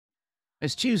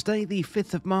It's Tuesday, the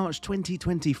 5th of March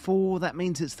 2024. That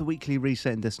means it's the weekly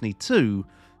reset in Destiny 2.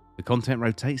 The content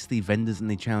rotates, the vendors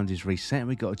and the challenges reset, and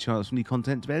we got a chance for new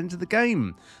content to enter the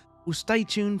game. Well, stay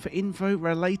tuned for info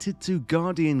related to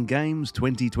Guardian Games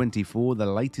 2024, the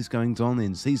latest goings on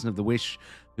in Season of the Wish.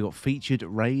 We've got featured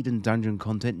raid and dungeon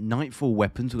content, Nightfall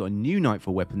weapons. We've got a new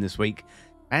Nightfall weapon this week,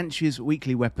 Banshee's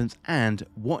weekly weapons, and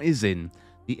what is in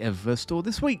the Eververse store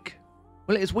this week.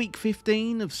 Well, it is week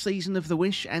 15 of Season of the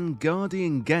Wish, and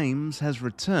Guardian Games has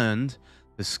returned.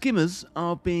 The skimmers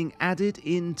are being added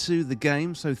into the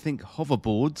game, so think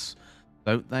hoverboards.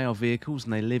 So they are vehicles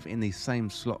and they live in the same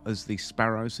slot as the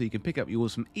Sparrow, so you can pick up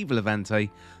yours from Eva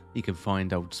Levante. You can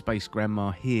find old Space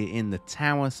Grandma here in the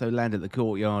tower, so land at the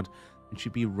courtyard and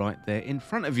should be right there in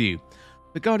front of you.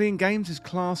 The Guardian Games is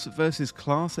class versus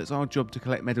class. It's our job to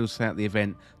collect medals throughout the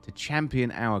event to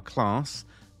champion our class.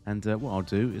 And what I'll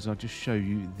do is I'll just show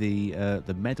you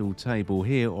the medal table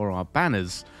here, or our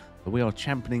banners. So we are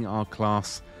championing our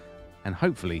class, and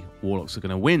hopefully Warlocks are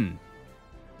going to win.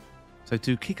 So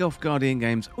to kick off Guardian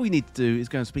Games, all you need to do is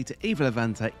go and speak to Eva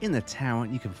Levante in the tower,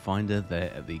 and you can find her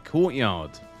there at the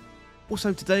courtyard.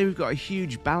 Also today we've got a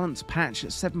huge balance patch.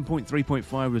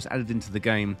 7.3.5 was added into the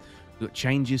game. We've got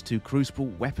changes to Crucible,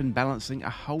 weapon balancing, a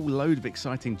whole load of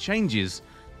exciting changes.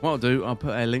 What I'll do, I'll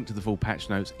put a link to the full patch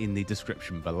notes in the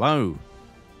description below.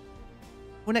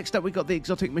 Well, next up we've got the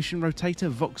exotic mission rotator.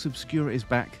 Vox Obscura is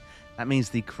back. That means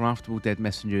the craftable Dead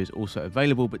Messenger is also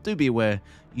available, but do be aware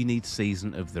you need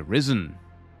Season of the Risen.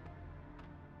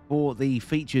 For the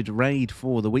featured raid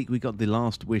for the week, we got the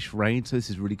Last Wish raid, so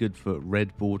this is really good for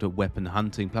red border weapon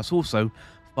hunting, plus also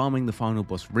farming the final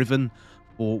boss Riven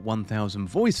for 1000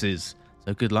 voices.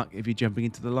 So good luck if you're jumping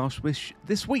into the Last Wish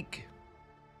this week.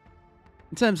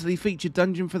 In terms of the featured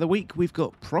dungeon for the week, we've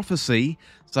got Prophecy.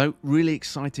 So really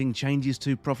exciting changes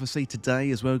to Prophecy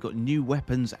today as well. We've got new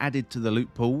weapons added to the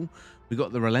loot pool. We've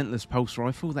got the Relentless Pulse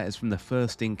Rifle, that is from the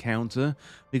first encounter.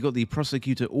 We've got the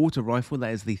Prosecutor Auto Rifle,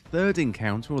 that is the third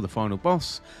encounter or the final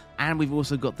boss. And we've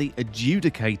also got the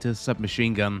Adjudicator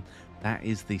Submachine Gun, that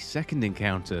is the second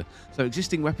encounter. So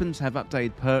existing weapons have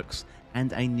updated perks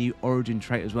and a new origin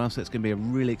trait as well. So it's going to be a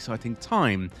really exciting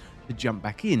time to jump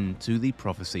back into the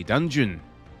Prophecy dungeon.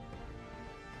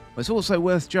 But it's also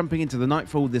worth jumping into the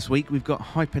Nightfall this week. We've got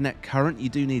Hypernet Current. You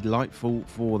do need Lightfall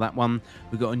for that one.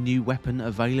 We've got a new weapon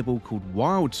available called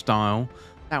Wild Style.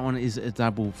 That one is a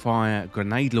double fire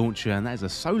grenade launcher, and that is a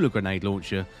solar grenade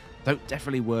launcher. So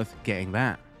definitely worth getting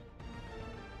that.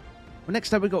 Well,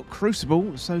 next up we've got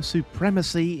Crucible. So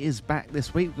Supremacy is back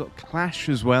this week. We've got Clash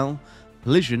as well.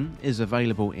 Collision is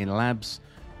available in labs.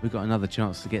 We've got another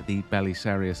chance to get the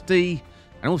Belisarius D,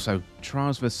 and also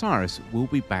Trials of Osiris will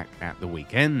be back at the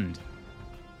weekend.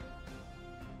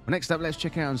 Well, next up, let's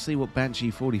check out and see what Banshee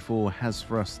 44 has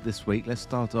for us this week. Let's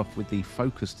start off with the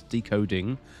focused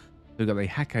decoding. We've got the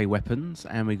Hake weapons,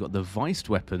 and we've got the Viced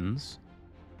weapons.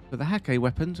 For the Hake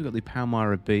weapons, we've got the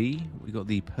Palmyra B, we've got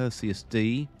the Perseus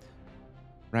D,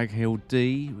 Raghill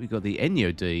D, we've got the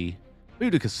Enyo D,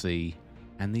 Boudica C,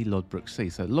 and the Lodbrok C.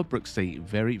 So Lodbrok C,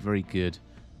 very, very good.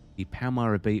 The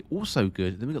Palmyra B, also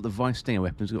good. Then we've got the Vice Stinger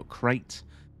weapons. We've got Crate.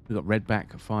 We've got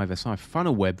Redback 5SI.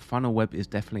 Funnel Web. Funnel Web is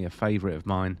definitely a favourite of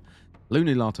mine.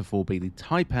 Lunulata 4B. The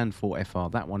Taipan 4FR.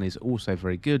 That one is also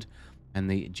very good. And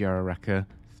the Jararaka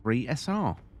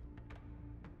 3SR.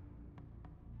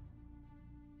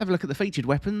 Have a look at the featured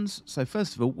weapons. So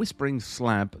first of all, Whispering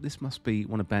Slab. This must be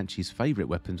one of Banshee's favourite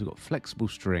weapons. We've got Flexible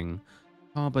String,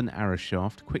 Carbon Arrow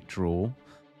Shaft, Quick Draw,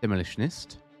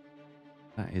 Demolitionist.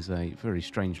 That is a very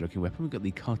strange looking weapon. We've got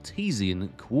the Cartesian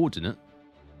Coordinate,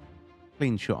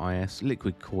 Clean Shot IS,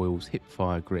 Liquid Coils, Hip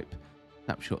Fire Grip,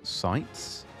 Snapshot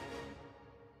Sights.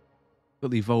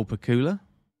 Got the Volpacula,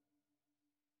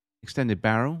 Extended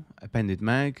Barrel, Appended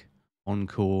Mag,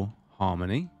 Encore,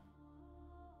 Harmony.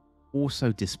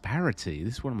 Also Disparity.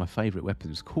 This is one of my favourite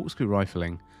weapons. Corkscrew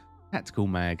Rifling, Tactical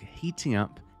Mag, Heating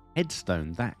Up,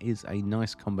 Headstone. That is a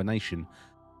nice combination.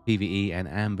 PvE and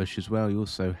Ambush as well. You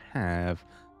also have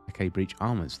AK Breach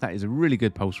Armors. That is a really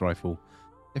good pulse rifle.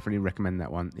 Definitely recommend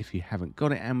that one if you haven't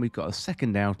got it. And we've got a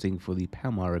second outing for the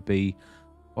Palmyra B.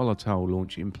 Volatile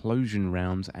Launch, Implosion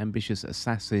Rounds, Ambitious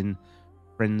Assassin,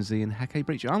 Frenzy, and AK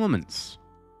Breach Armaments.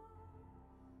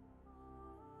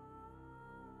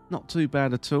 Not too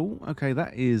bad at all. Okay,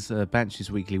 that is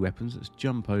Banshee's weekly weapons. Let's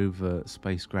jump over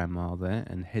Space Grandma there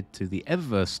and head to the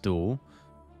Eververse store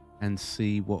and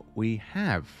see what we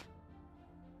have.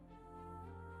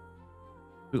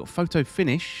 We've got Photo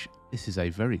Finish. This is a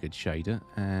very good shader,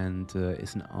 and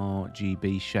it's an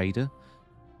RGB shader.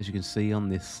 As you can see on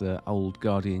this old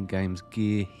Guardian Games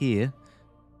gear here.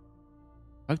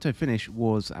 Photo Finish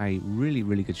was a really,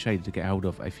 really good shader to get hold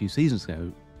of a few seasons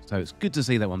ago, so it's good to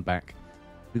see that one back.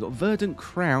 We've got Verdant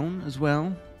Crown as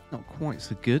well, not quite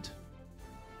so good.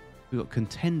 We've got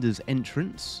Contenders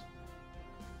Entrance,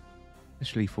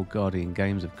 especially for Guardian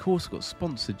Games, of course. We've got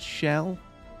Sponsored Shell.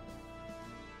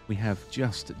 We have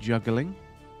Just Juggling.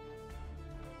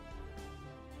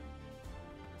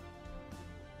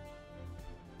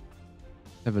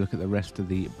 Have a look at the rest of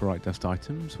the Bright Dust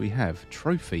items. We have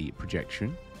Trophy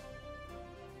Projection.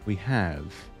 We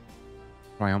have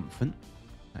Triumphant.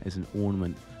 That is an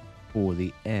ornament for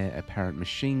the Heir Apparent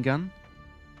Machine Gun.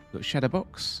 We've got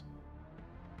Shadowbox.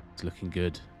 It's looking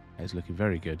good. It's looking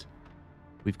very good.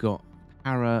 We've got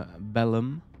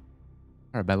Parabellum.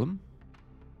 Very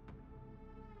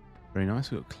nice.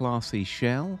 We've got Classy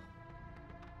Shell.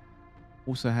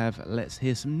 Also have Let's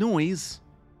Hear Some Noise,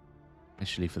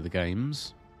 especially for the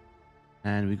games.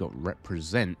 And we've got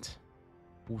Represent,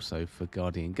 also for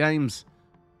Guardian Games.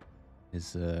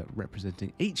 Is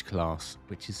representing each class,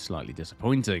 which is slightly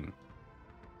disappointing.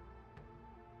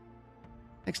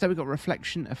 Next up, we've got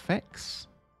Reflection Effects.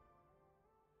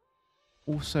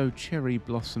 Also Cherry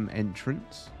Blossom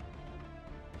Entrance.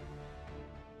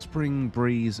 Spring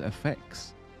Breeze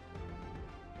Effects.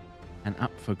 And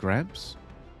Up for Grabs.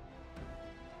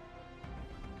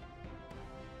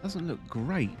 Doesn't look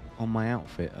great on my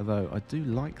outfit, although I do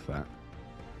like that.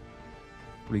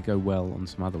 Probably go well on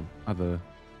some other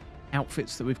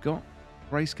outfits that we've got.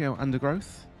 Grayscale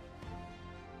Undergrowth.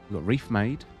 We've got Reef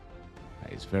Made.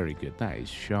 That is very good. That is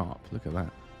sharp. Look at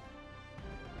that.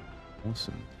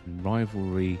 Awesome. And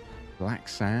Rivalry Black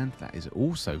Sand. That is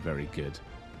also very good.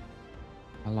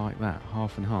 I like that.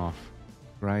 Half and half.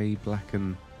 Grey, black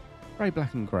and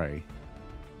grey.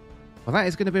 Well, that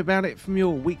is going to be about it from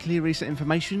your weekly reset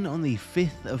information on the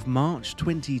 5th of March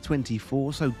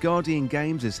 2024. So Guardian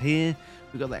Games is here.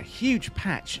 We've got that huge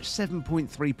patch,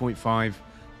 7.3.5.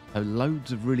 So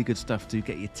loads of really good stuff to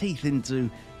get your teeth into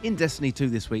in Destiny 2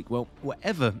 this week. Well,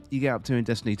 whatever you get up to in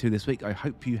Destiny 2 this week, I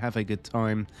hope you have a good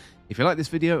time. If you like this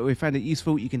video or you found it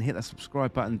useful, you can hit that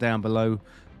subscribe button down below.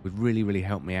 It would really, really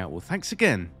help me out. Well, thanks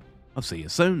again. I'll see you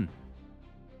soon.